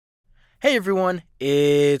Hey everyone,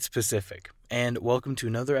 it's Pacific, and welcome to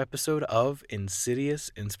another episode of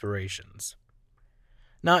Insidious Inspirations.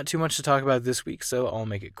 Not too much to talk about this week, so I'll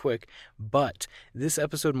make it quick, but this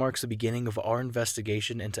episode marks the beginning of our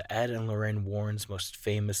investigation into Ed and Lorraine Warren's most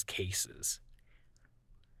famous cases.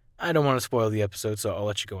 I don't want to spoil the episode, so I'll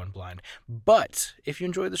let you go in blind, but if you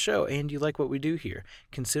enjoy the show and you like what we do here,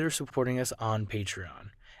 consider supporting us on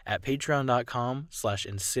Patreon at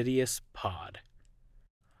patreon.com/insidiouspod.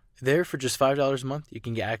 There, for just $5 a month, you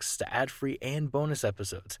can get access to ad-free and bonus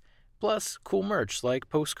episodes, plus cool merch like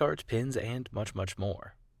postcards, pins, and much, much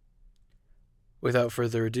more. Without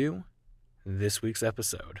further ado, this week's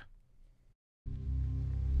episode.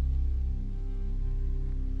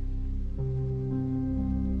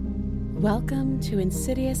 Welcome to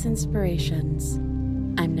Insidious Inspirations.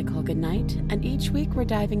 I'm Nicole Goodnight, and each week we're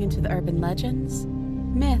diving into the urban legends,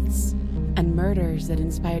 myths, and murders that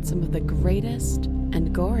inspired some of the greatest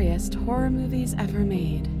and goriest horror movies ever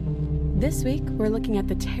made. This week, we're looking at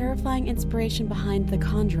the terrifying inspiration behind The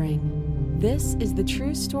Conjuring. This is the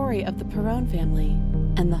true story of the Perron family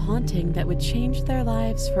and the haunting that would change their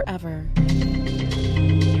lives forever.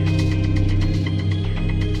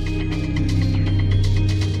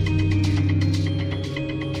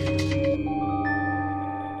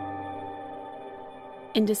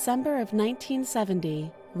 In December of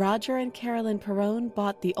 1970, Roger and Carolyn Perron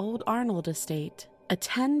bought the Old Arnold Estate, a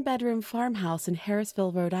 10-bedroom farmhouse in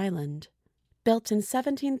Harrisville, Rhode Island. Built in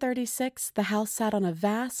 1736, the house sat on a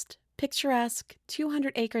vast, picturesque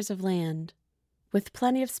 200 acres of land, with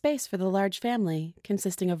plenty of space for the large family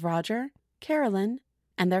consisting of Roger, Carolyn,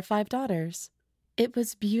 and their 5 daughters. It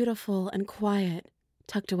was beautiful and quiet,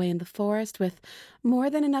 tucked away in the forest with more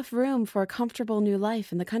than enough room for a comfortable new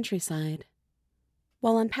life in the countryside.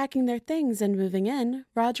 While unpacking their things and moving in,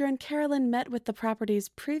 Roger and Carolyn met with the property's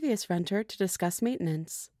previous renter to discuss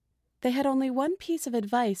maintenance. They had only one piece of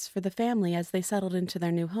advice for the family as they settled into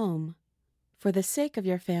their new home. For the sake of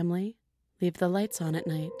your family, leave the lights on at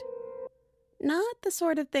night. Not the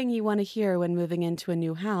sort of thing you want to hear when moving into a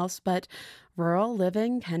new house, but rural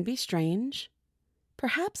living can be strange.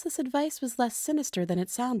 Perhaps this advice was less sinister than it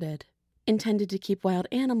sounded, intended to keep wild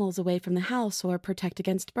animals away from the house or protect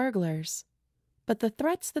against burglars. But the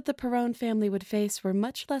threats that the Perron family would face were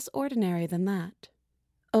much less ordinary than that.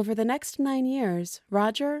 Over the next 9 years,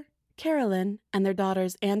 Roger, Carolyn, and their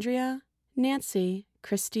daughters Andrea, Nancy,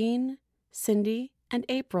 Christine, Cindy, and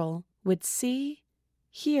April would see,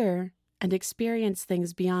 hear, and experience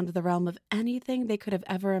things beyond the realm of anything they could have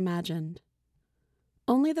ever imagined.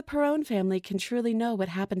 Only the Perron family can truly know what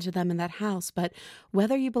happened to them in that house, but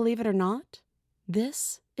whether you believe it or not,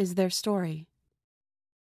 this is their story.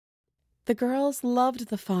 The girls loved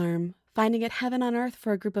the farm, finding it heaven on earth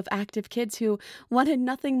for a group of active kids who wanted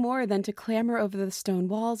nothing more than to clamber over the stone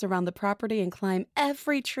walls around the property and climb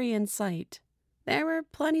every tree in sight. There were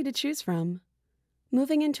plenty to choose from.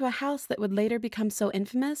 Moving into a house that would later become so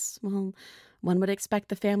infamous, well, one would expect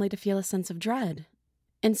the family to feel a sense of dread.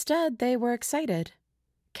 Instead, they were excited.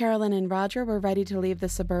 Carolyn and Roger were ready to leave the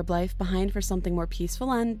suburb life behind for something more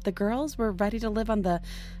peaceful, and the girls were ready to live on the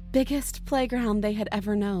biggest playground they had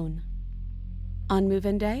ever known. On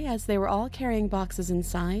move-in day, as they were all carrying boxes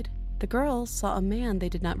inside, the girls saw a man they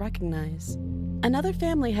did not recognize. Another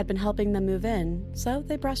family had been helping them move in, so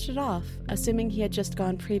they brushed it off, assuming he had just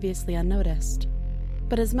gone previously unnoticed.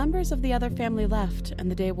 But as members of the other family left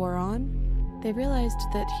and the day wore on, they realized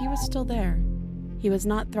that he was still there. He was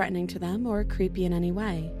not threatening to them or creepy in any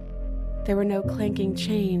way. There were no clanking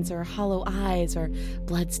chains or hollow eyes or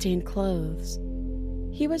blood-stained clothes.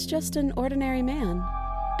 He was just an ordinary man,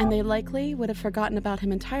 and they likely would have forgotten about him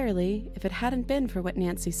entirely if it hadn't been for what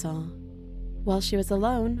Nancy saw. While she was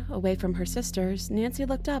alone, away from her sisters, Nancy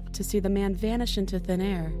looked up to see the man vanish into thin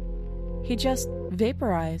air. He just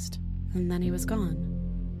vaporized, and then he was gone.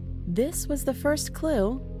 This was the first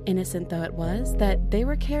clue, innocent though it was, that they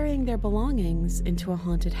were carrying their belongings into a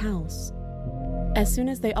haunted house. As soon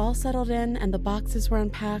as they all settled in and the boxes were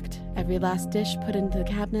unpacked, every last dish put into the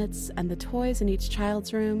cabinets, and the toys in each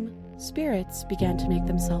child's room, spirits began to make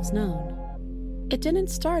themselves known. It didn't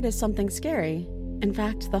start as something scary. In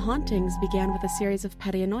fact, the hauntings began with a series of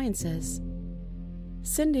petty annoyances.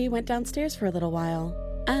 Cindy went downstairs for a little while,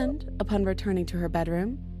 and, upon returning to her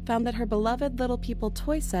bedroom, found that her beloved Little People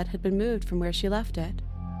toy set had been moved from where she left it.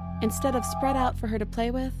 Instead of spread out for her to play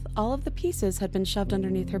with, all of the pieces had been shoved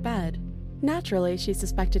underneath her bed. Naturally, she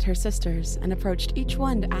suspected her sisters and approached each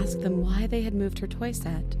one to ask them why they had moved her toy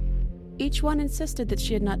set. Each one insisted that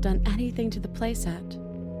she had not done anything to the playset.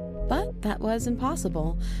 But that was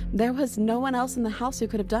impossible. There was no one else in the house who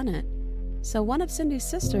could have done it. So one of Cindy's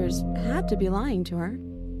sisters had to be lying to her.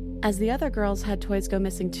 As the other girls had toys go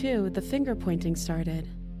missing too, the finger-pointing started.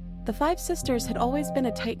 The 5 sisters had always been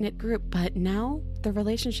a tight-knit group, but now the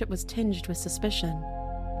relationship was tinged with suspicion.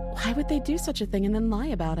 Why would they do such a thing and then lie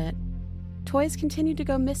about it? Toys continued to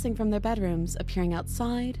go missing from their bedrooms, appearing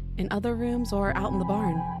outside, in other rooms, or out in the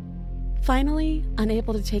barn. Finally,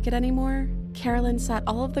 unable to take it anymore, Carolyn sat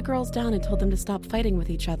all of the girls down and told them to stop fighting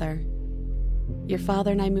with each other. "Your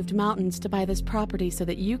father and I moved mountains to buy this property so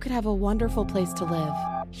that you could have a wonderful place to live,"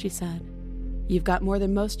 she said. "You've got more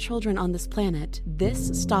than most children on this planet.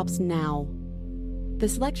 This stops now."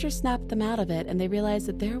 This lecture snapped them out of it, and they realized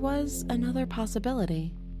that there was another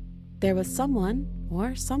possibility. There was someone,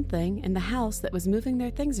 or something, in the house that was moving their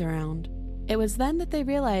things around. It was then that they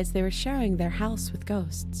realized they were sharing their house with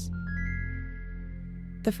ghosts.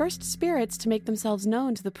 The first spirits to make themselves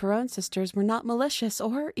known to the Perron sisters were not malicious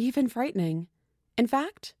or even frightening. In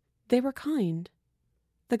fact, they were kind.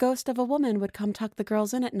 The ghost of a woman would come tuck the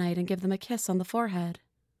girls in at night and give them a kiss on the forehead.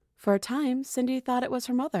 For a time, Cindy thought it was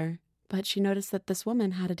her mother, but she noticed that this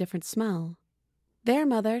woman had a different smell. Their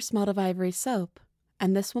mother smelled of ivory soap,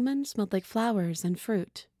 and this woman smelled like flowers and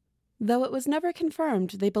fruit. Though it was never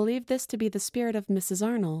confirmed, they believed this to be the spirit of Mrs.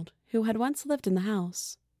 Arnold, who had once lived in the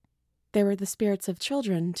house. There were the spirits of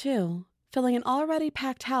children, too, filling an already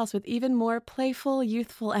packed house with even more playful,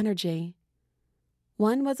 youthful energy.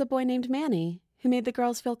 One was a boy named Manny, who made the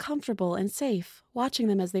girls feel comfortable and safe, watching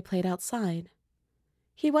them as they played outside.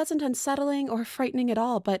 He wasn't unsettling or frightening at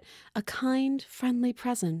all, but a kind, friendly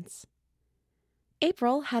presence.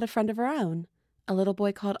 April had a friend of her own, a little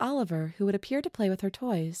boy called Oliver, who would appear to play with her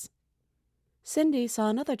toys. Cindy saw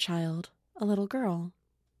another child, a little girl.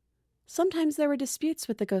 Sometimes there were disputes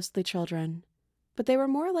with the ghostly children, but they were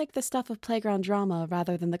more like the stuff of playground drama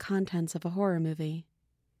rather than the contents of a horror movie.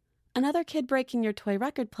 Another kid breaking your toy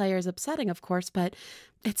record player is upsetting, of course, but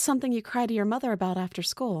it's something you cry to your mother about after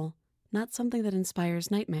school, not something that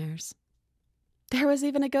inspires nightmares. There was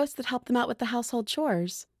even a ghost that helped them out with the household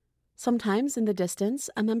chores. Sometimes, in the distance,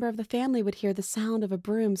 a member of the family would hear the sound of a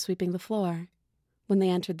broom sweeping the floor. When they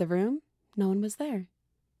entered the room, no one was there.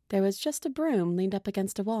 There was just a broom leaned up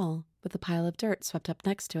against a wall, with a pile of dirt swept up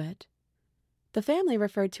next to it. The family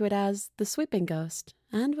referred to it as the sweeping ghost,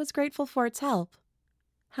 and was grateful for its help.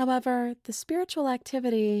 However, the spiritual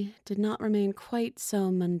activity did not remain quite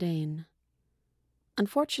so mundane.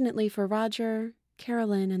 Unfortunately for Roger,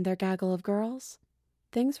 Carolyn, and their gaggle of girls,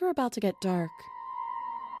 things were about to get dark.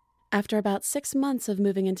 After about 6 months of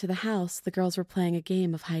moving into the house, the girls were playing a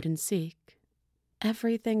game of hide-and-seek.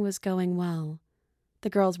 Everything was going well. The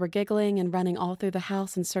girls were giggling and running all through the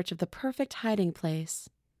house in search of the perfect hiding place,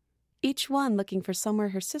 each one looking for somewhere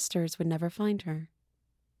her sisters would never find her.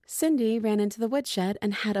 Cindy ran into the woodshed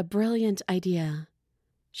and had a brilliant idea.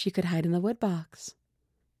 She could hide in the wood box.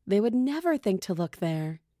 They would never think to look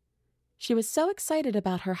there. She was so excited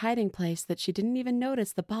about her hiding place that she didn't even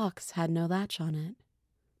notice the box had no latch on it.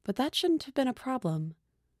 But that shouldn't have been a problem.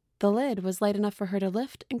 The lid was light enough for her to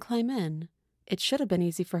lift and climb in. It should have been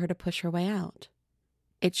easy for her to push her way out.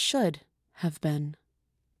 It should have been.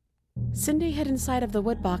 Cindy hid inside of the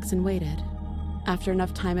wood box and waited. After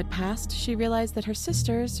enough time had passed, she realized that her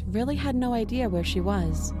sisters really had no idea where she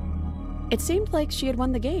was. It seemed like she had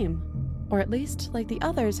won the game, or at least like the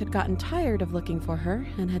others had gotten tired of looking for her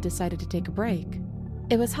and had decided to take a break.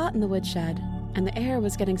 It was hot in the woodshed, and the air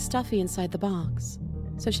was getting stuffy inside the box,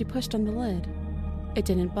 so she pushed on the lid. It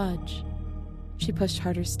didn't budge. She pushed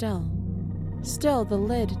harder still. Still, the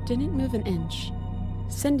lid didn't move an inch.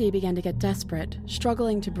 Cindy began to get desperate,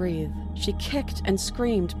 struggling to breathe. She kicked and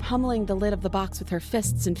screamed, pummeling the lid of the box with her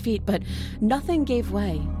fists and feet, but nothing gave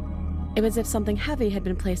way. It was as if something heavy had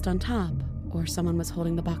been placed on top, or someone was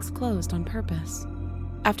holding the box closed on purpose.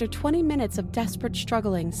 After 20 minutes of desperate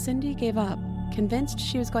struggling, Cindy gave up, convinced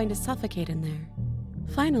she was going to suffocate in there.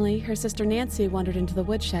 Finally, her sister Nancy wandered into the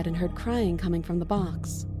woodshed and heard crying coming from the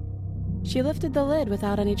box. She lifted the lid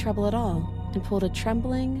without any trouble at all, and pulled a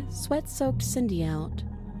trembling, sweat-soaked Cindy out.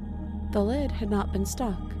 The lid had not been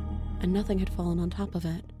stuck, and nothing had fallen on top of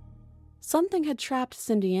it. Something had trapped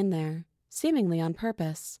Cindy in there, seemingly on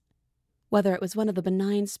purpose. Whether it was one of the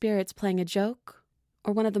benign spirits playing a joke,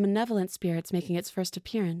 or one of the malevolent spirits making its first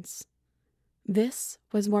appearance. This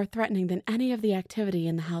was more threatening than any of the activity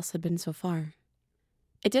in the house had been so far.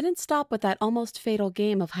 It didn't stop with that almost fatal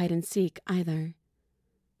game of hide-and-seek, either.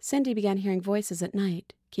 Cindy began hearing voices at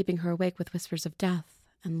night, keeping her awake with whispers of death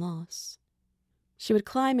and loss. She would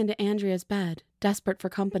climb into Andrea's bed, desperate for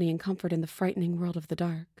company and comfort in the frightening world of the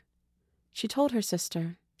dark. She told her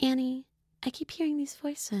sister, "Annie, I keep hearing these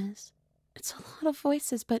voices. It's a lot of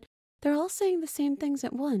voices, but they're all saying the same things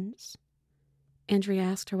at once." Andrea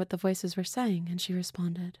asked her what the voices were saying, and she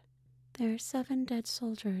responded, There are 7 dead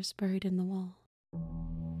soldiers buried in the wall.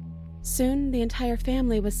 Soon, the entire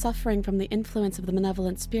family was suffering from the influence of the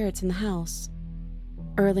malevolent spirits in the house.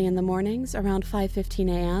 Early in the mornings, around 5:15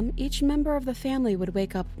 a.m., each member of the family would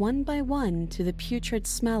wake up one by one to the putrid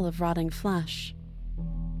smell of rotting flesh.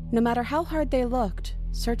 No matter how hard they looked,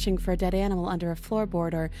 searching for a dead animal under a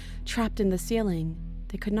floorboard or trapped in the ceiling,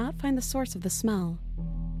 they could not find the source of the smell.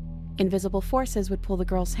 Invisible forces would pull the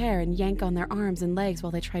girls' hair and yank on their arms and legs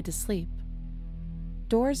while they tried to sleep.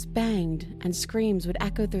 Doors banged and screams would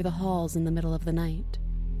echo through the halls in the middle of the night.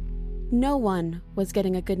 No one was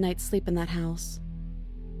getting a good night's sleep in that house.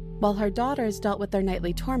 While her daughters dealt with their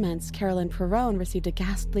nightly torments, Carolyn Perron received a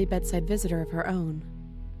ghastly bedside visitor of her own.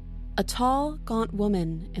 A tall, gaunt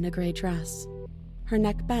woman in a gray dress, her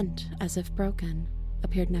neck bent as if broken,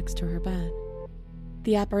 appeared next to her bed.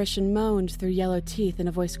 The apparition moaned through yellow teeth in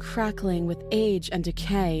a voice crackling with age and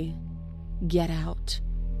decay. "Get out.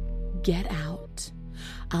 Get out.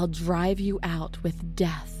 I'll drive you out with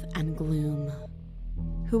death and gloom."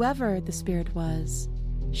 Whoever the spirit was,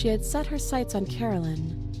 she had set her sights on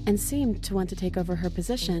Carolyn and seemed to want to take over her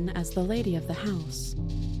position as the lady of the house.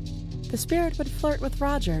 The spirit would flirt with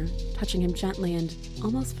Roger, touching him gently and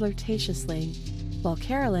almost flirtatiously, while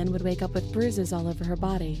Carolyn would wake up with bruises all over her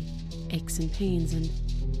body, aches and pains, and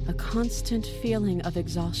a constant feeling of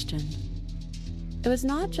exhaustion. It was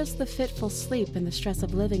not just the fitful sleep and the stress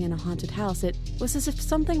of living in a haunted house. It was as if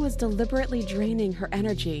something was deliberately draining her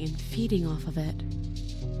energy and feeding off of it.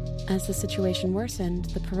 As the situation worsened,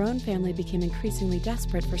 the Perron family became increasingly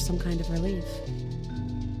desperate for some kind of relief.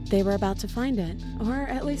 They were about to find it, or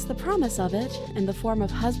at least the promise of it, in the form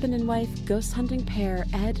of husband and wife ghost hunting pair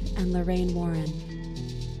Ed and Lorraine Warren.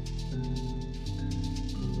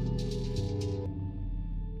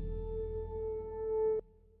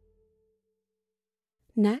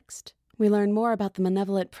 Next, we learn more about the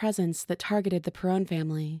malevolent presence that targeted the Perron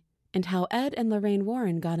family, and how Ed and Lorraine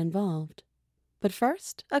Warren got involved. But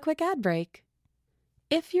first, a quick ad break.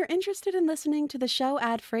 If you're interested in listening to the show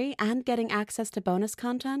ad-free and getting access to bonus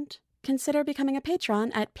content, consider becoming a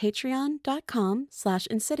patron at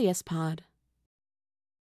patreon.com/insidiouspod.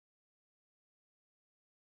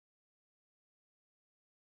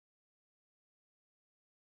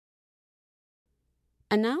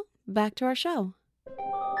 And now, back to our show.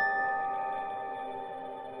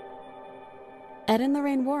 Ed and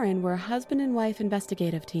Lorraine Warren were a husband and wife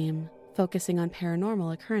investigative team, focusing on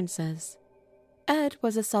paranormal occurrences. Ed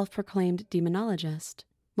was a self-proclaimed demonologist,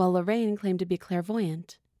 while Lorraine claimed to be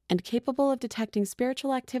clairvoyant and capable of detecting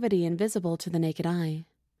spiritual activity invisible to the naked eye.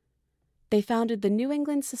 They founded the New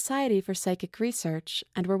England Society for Psychic Research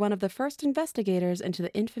and were one of the first investigators into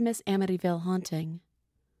the infamous Amityville haunting.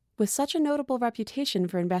 With such a notable reputation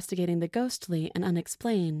for investigating the ghostly and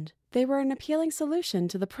unexplained, they were an appealing solution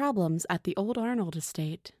to the problems at the old Arnold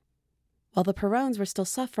estate. While the Perrons were still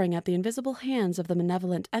suffering at the invisible hands of the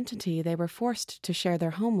malevolent entity they were forced to share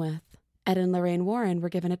their home with, Ed and Lorraine Warren were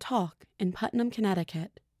given a talk in Putnam,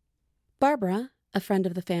 Connecticut. Barbara, a friend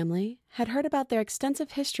of the family, had heard about their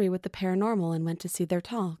extensive history with the paranormal and went to see their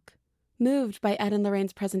talk. Moved by Ed and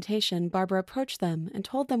Lorraine's presentation, Barbara approached them and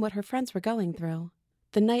told them what her friends were going through,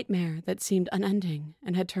 the nightmare that seemed unending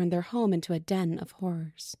and had turned their home into a den of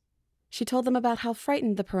horrors. She told them about how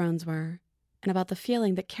frightened the Perrons were, and about the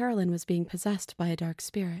feeling that Carolyn was being possessed by a dark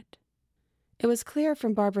spirit. It was clear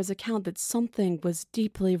from Barbara's account that something was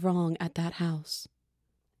deeply wrong at that house,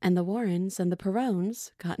 and the Warrens and the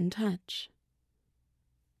Perrons got in touch.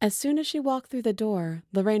 As soon as she walked through the door,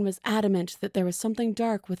 Lorraine was adamant that there was something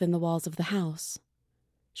dark within the walls of the house.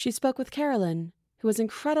 She spoke with Carolyn, who was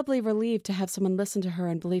incredibly relieved to have someone listen to her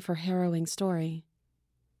and believe her harrowing story.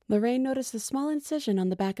 Lorraine noticed a small incision on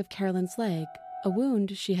the back of Carolyn's leg, a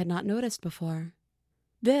wound she had not noticed before.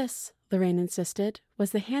 This, Lorraine insisted,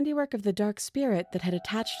 was the handiwork of the dark spirit that had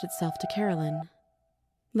attached itself to Carolyn.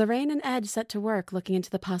 Lorraine and Ed set to work looking into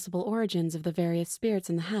the possible origins of the various spirits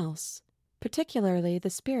in the house, particularly the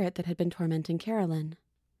spirit that had been tormenting Carolyn.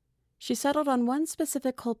 She settled on one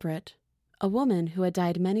specific culprit, a woman who had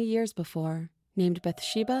died many years before, named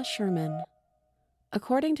Bathsheba Sherman.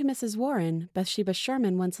 According to Mrs. Warren, Bathsheba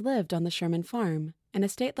Sherman once lived on the Sherman farm, an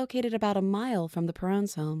estate located about a mile from the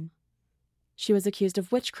Perrons' home. She was accused of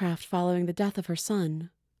witchcraft following the death of her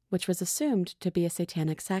son, which was assumed to be a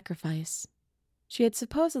satanic sacrifice. She had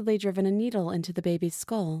supposedly driven a needle into the baby's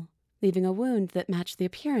skull, leaving a wound that matched the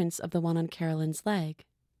appearance of the one on Carolyn's leg.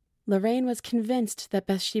 Lorraine was convinced that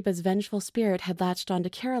Bathsheba's vengeful spirit had latched onto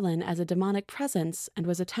Carolyn as a demonic presence and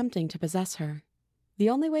was attempting to possess her. The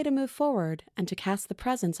only way to move forward and to cast the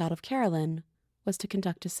presence out of Carolyn was to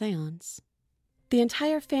conduct a seance. The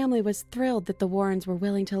entire family was thrilled that the Warrens were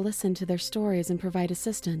willing to listen to their stories and provide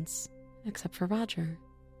assistance, except for Roger.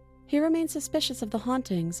 He remained suspicious of the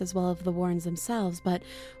hauntings as well as the Warrens themselves, but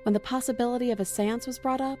when the possibility of a seance was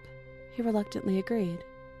brought up, he reluctantly agreed.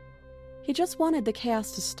 He just wanted the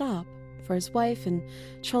chaos to stop, for his wife and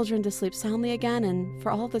children to sleep soundly again, and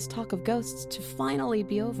for all this talk of ghosts to finally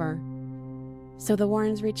be over. So the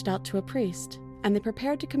Warrens reached out to a priest, and they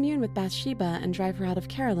prepared to commune with Bathsheba and drive her out of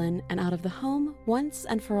Carolyn and out of the home once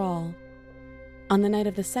and for all. On the night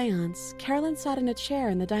of the seance, Carolyn sat in a chair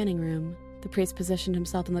in the dining room. The priest positioned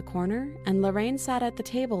himself in the corner, and Lorraine sat at the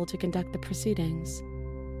table to conduct the proceedings.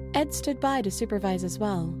 Ed stood by to supervise as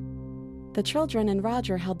well. The children and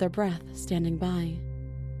Roger held their breath, standing by.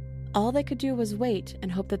 All they could do was wait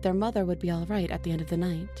and hope that their mother would be all right at the end of the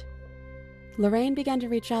night. Lorraine began to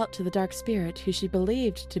reach out to the dark spirit who she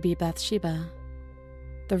believed to be Bathsheba.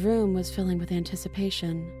 The room was filling with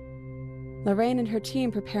anticipation. Lorraine and her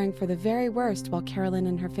team preparing for the very worst while Carolyn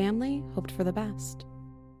and her family hoped for the best.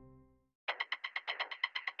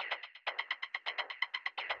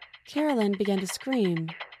 Carolyn began to scream,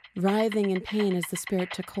 writhing in pain as the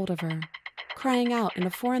spirit took hold of her, crying out in a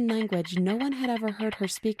foreign language no one had ever heard her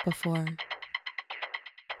speak before.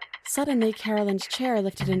 Suddenly, Carolyn's chair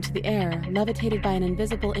lifted into the air, levitated by an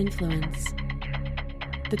invisible influence.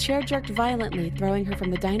 The chair jerked violently, throwing her from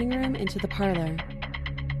the dining room into the parlor.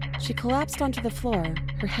 She collapsed onto the floor,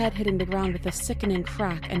 her head hitting the ground with a sickening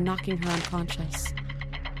crack and knocking her unconscious.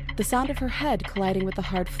 The sound of her head colliding with the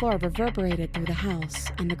hard floor reverberated through the house,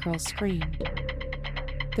 and the girl screamed.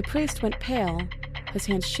 The priest went pale, his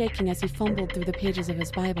hands shaking as he fumbled through the pages of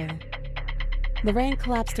his Bible. Lorraine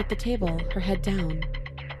collapsed at the table, her head down,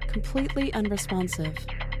 completely unresponsive.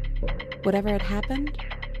 Whatever had happened,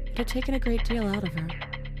 it had taken a great deal out of her.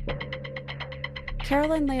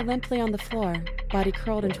 Carolyn lay limply on the floor, body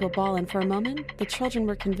curled into a ball, and for a moment, the children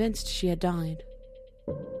were convinced she had died.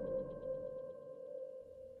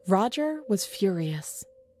 Roger was furious.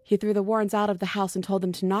 He threw the Warrens out of the house and told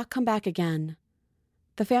them to not come back again.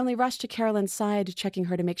 The family rushed to Carolyn's side, checking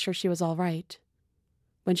her to make sure she was all right.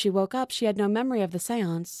 When she woke up, she had no memory of the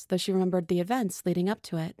seance, though she remembered the events leading up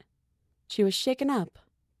to it. She was shaken up,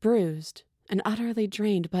 bruised, and utterly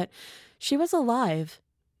drained, but she was alive,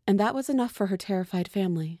 and that was enough for her terrified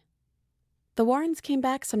family. The Warrens came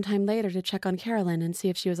back sometime later to check on Carolyn and see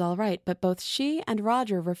if she was all right, but both she and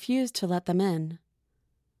Roger refused to let them in.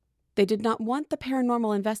 They did not want the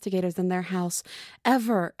paranormal investigators in their house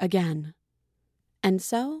ever again. And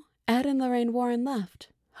so, Ed and Lorraine Warren left,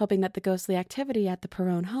 hoping that the ghostly activity at the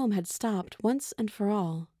Perron home had stopped once and for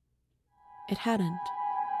all. It hadn't.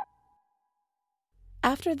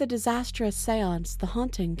 After the disastrous seance, the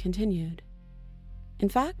haunting continued. In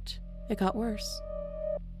fact, it got worse.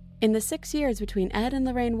 In the 6 years between Ed and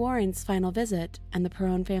Lorraine Warren's final visit and the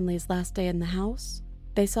Perron family's last day in the house,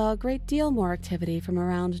 they saw a great deal more activity from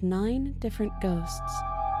around 9 different ghosts.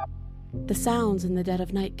 The sounds in the dead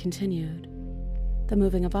of night continued, the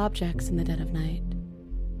moving of objects in the dead of night,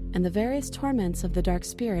 and the various torments of the dark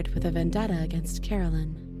spirit with a vendetta against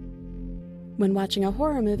Carolyn. When watching a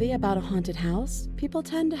horror movie about a haunted house, people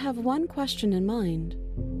tend to have one question in mind.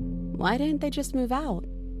 Why didn't they just move out?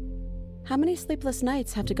 How many sleepless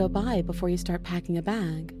nights have to go by before you start packing a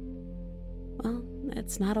bag? Well,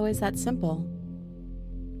 it's not always that simple.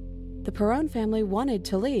 The Perron family wanted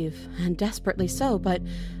to leave, and desperately so, but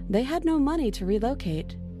they had no money to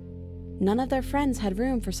relocate. None of their friends had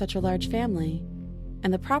room for such a large family,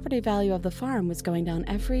 and the property value of the farm was going down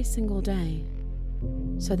every single day.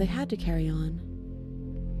 So they had to carry on.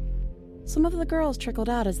 Some of the girls trickled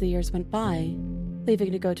out as the years went by,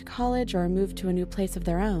 leaving to go to college or move to a new place of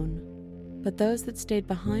their own, but those that stayed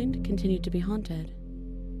behind continued to be haunted.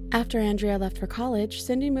 After Andrea left for college,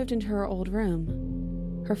 Cindy moved into her old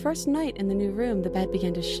room. Her first night in the new room, the bed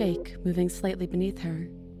began to shake, moving slightly beneath her.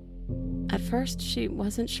 At first, she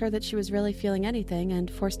wasn't sure that she was really feeling anything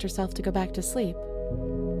and forced herself to go back to sleep.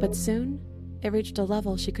 But soon, it reached a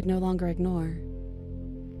level she could no longer ignore.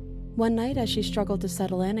 One night, as she struggled to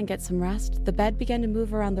settle in and get some rest, the bed began to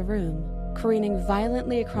move around the room, careening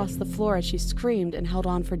violently across the floor as she screamed and held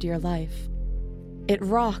on for dear life. It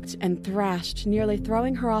rocked and thrashed, nearly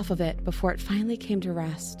throwing her off of it before it finally came to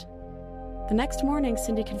rest. The next morning,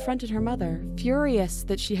 Cindy confronted her mother, furious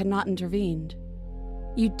that she had not intervened.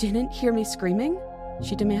 "You didn't hear me screaming?"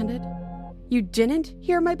 she demanded. "You didn't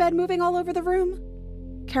hear my bed moving all over the room?"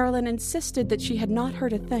 Carolyn insisted that she had not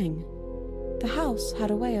heard a thing. The house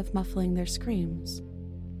had a way of muffling their screams,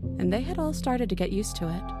 and they had all started to get used to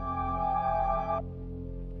it.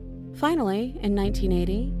 Finally, in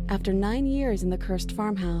 1980, after 9 years in the cursed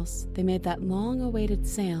farmhouse, they made that long-awaited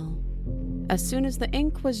sale. As soon as the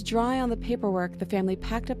ink was dry on the paperwork, the family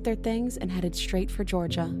packed up their things and headed straight for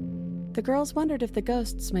Georgia. The girls wondered if the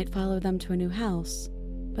ghosts might follow them to a new house,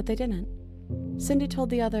 but they didn't. Cindy told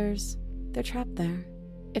the others, they're trapped there.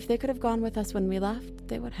 If they could have gone with us when we left,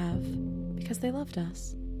 they would have, because they loved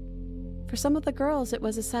us. For some of the girls, it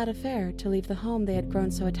was a sad affair to leave the home they had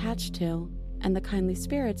grown so attached to, and the kindly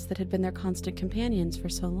spirits that had been their constant companions for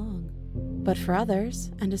so long. But for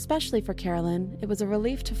others, and especially for Carolyn, it was a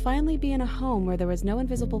relief to finally be in a home where there was no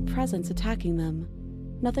invisible presence attacking them,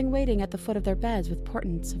 nothing waiting at the foot of their beds with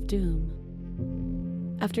portents of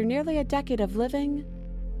doom. After nearly a decade of living,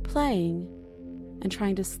 playing, and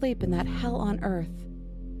trying to sleep in that hell on earth,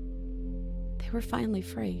 they were finally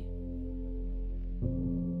free.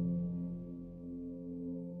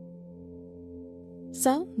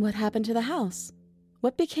 So, what happened to the house?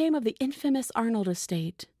 What became of the infamous Arnold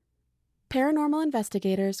estate? Paranormal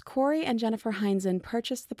investigators Corey and Jennifer Heinzen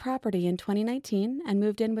purchased the property in 2019 and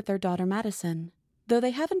moved in with their daughter Madison. Though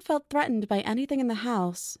they haven't felt threatened by anything in the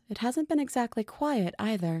house, it hasn't been exactly quiet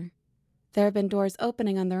either. There have been doors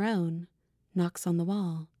opening on their own, knocks on the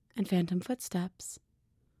wall, and phantom footsteps.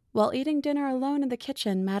 While eating dinner alone in the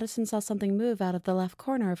kitchen, Madison saw something move out of the left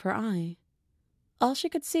corner of her eye. All she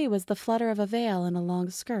could see was the flutter of a veil and a long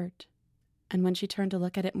skirt, and when she turned to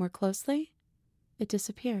look at it more closely, it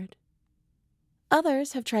disappeared.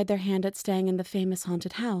 Others have tried their hand at staying in the famous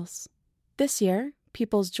haunted house. This year,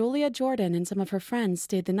 People's Julia Jordan and some of her friends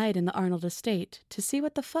stayed the night in the Arnold estate to see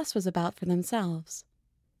what the fuss was about for themselves.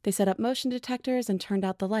 They set up motion detectors and turned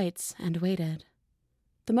out the lights and waited.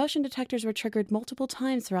 The motion detectors were triggered multiple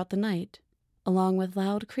times throughout the night, along with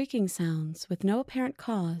loud creaking sounds with no apparent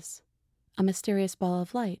cause, a mysterious ball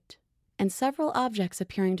of light, and several objects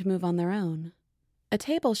appearing to move on their own. A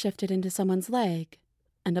table shifted into someone's leg,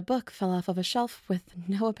 and a book fell off of a shelf with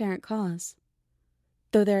no apparent cause.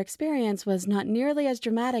 Though their experience was not nearly as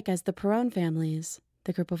dramatic as the Perron family's,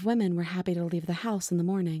 the group of women were happy to leave the house in the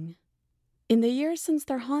morning. In the years since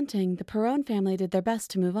their haunting, the Perron family did their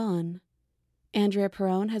best to move on. Andrea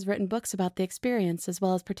Perron has written books about the experience as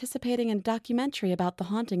well as participating in a documentary about the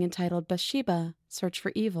haunting entitled Bathsheba, Search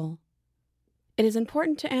for Evil. It is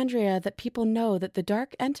important to Andrea that people know that the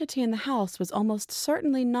dark entity in the house was almost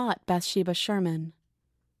certainly not Bathsheba Sherman.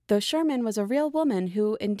 Though Sherman was a real woman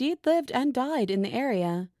who indeed lived and died in the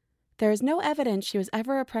area, there is no evidence she was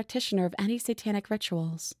ever a practitioner of any satanic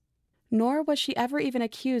rituals, nor was she ever even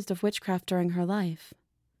accused of witchcraft during her life.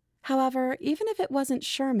 However, even if it wasn't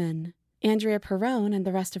Sherman, Andrea Perron and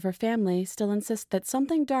the rest of her family still insist that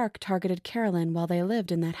something dark targeted Carolyn while they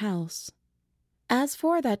lived in that house. As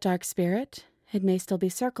for that dark spirit, it may still be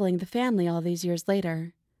circling the family all these years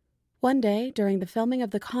later. One day, during the filming of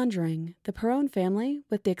The Conjuring, the Perron family,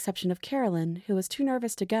 with the exception of Carolyn, who was too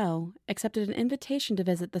nervous to go, accepted an invitation to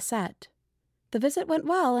visit the set. The visit went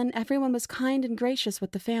well, and everyone was kind and gracious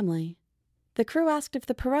with the family. The crew asked if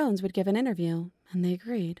the Perrons would give an interview, and they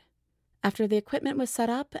agreed. After the equipment was set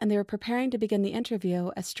up and they were preparing to begin the interview,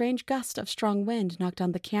 a strange gust of strong wind knocked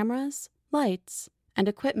on the cameras, lights, and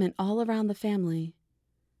equipment all around the family.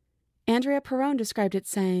 Andrea Perron described it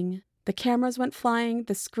saying, "The cameras went flying,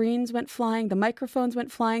 the screens went flying, the microphones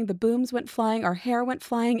went flying, the booms went flying, our hair went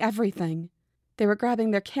flying, everything. They were grabbing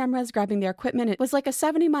their cameras, grabbing their equipment. It was like a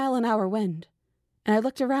 70-mile-an-hour wind. And I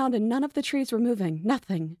looked around and none of the trees were moving,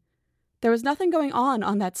 nothing. There was nothing going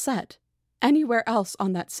on that set, anywhere else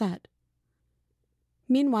on that set."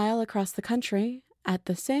 Meanwhile, across the country, at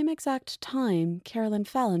the same exact time, Carolyn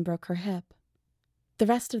fell and broke her hip. The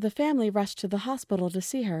rest of the family rushed to the hospital to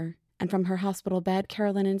see her, and from her hospital bed,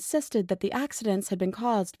 Carolyn insisted that the accidents had been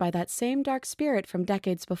caused by that same dark spirit from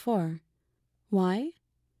decades before. Why?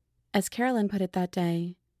 As Carolyn put it that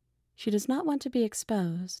day, she does not want to be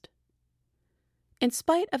exposed. In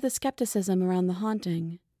spite of the skepticism around the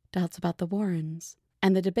haunting, doubts about the Warrens,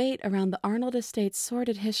 and the debate around the Arnold estate's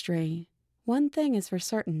sordid history, one thing is for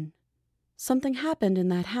certain. Something happened in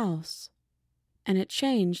that house, and it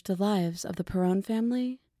changed the lives of the Perron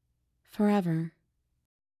family forever.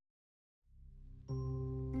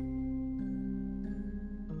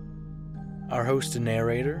 Our host and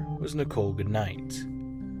narrator was Nicole Goodnight.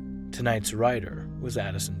 Tonight's writer was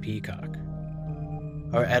Addison Peacock.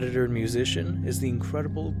 Our editor and musician is the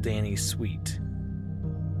incredible Danny Sweet.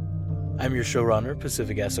 I'm your showrunner,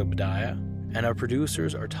 Pacific S. Obadiah, and our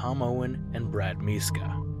producers are Tom Owen and Brad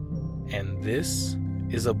Miska. And this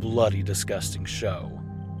is a bloody disgusting show.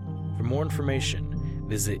 For more information,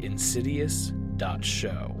 visit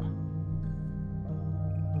insidious.show.